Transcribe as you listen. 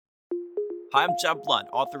Hi, I'm John Blunt,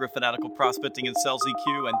 author of Fanatical Prospecting and Sales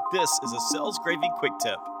EQ, and this is a Sales Gravy Quick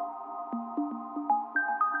Tip.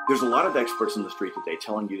 There's a lot of experts in the street today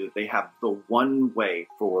telling you that they have the one way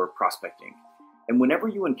for prospecting. And whenever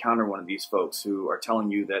you encounter one of these folks who are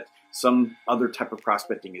telling you that some other type of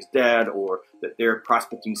prospecting is dead, or that their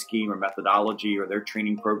prospecting scheme or methodology or their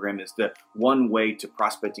training program is the one way to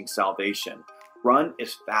prospecting salvation, run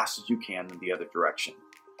as fast as you can in the other direction.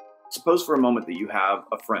 Suppose for a moment that you have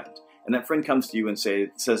a friend, and that friend comes to you and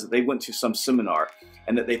says that they went to some seminar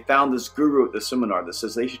and that they found this guru at the seminar that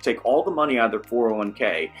says they should take all the money out of their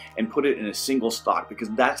 401k and put it in a single stock because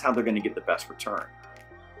that's how they're going to get the best return.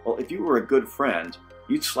 Well, if you were a good friend,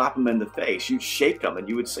 you'd slap them in the face, you'd shake them, and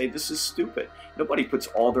you would say, this is stupid. Nobody puts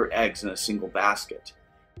all their eggs in a single basket.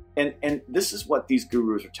 And this is what these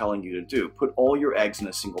gurus are telling you to do. Put all your eggs in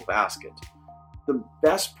a single basket. The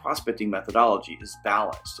best prospecting methodology is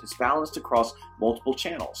balanced. It's balanced across multiple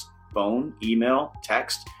channels: phone, email,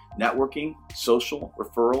 text, networking, social,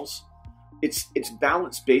 referrals. It's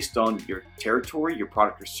balanced based on your territory, your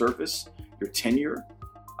product or service, your tenure,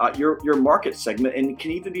 your market segment, and it can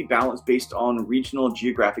even be balanced based on regional and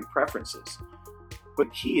geographic preferences. But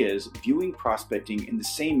the key is viewing prospecting in the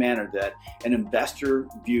same manner that an investor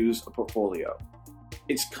views a portfolio.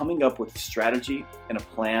 It's coming up with a strategy and a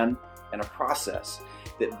plan and a process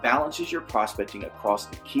that balances your prospecting across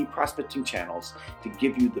the key prospecting channels to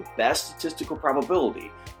give you the best statistical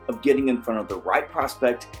probability of getting in front of the right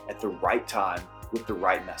prospect at the right time with the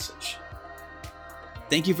right message.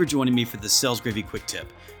 Thank you for joining me for the Sales Gravy Quick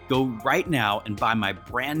Tip. Go right now and buy my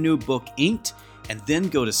brand new book, Inked, and then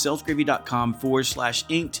go to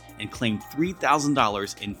salesgravy.com/inked and claim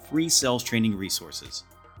 $3,000 in free sales training resources.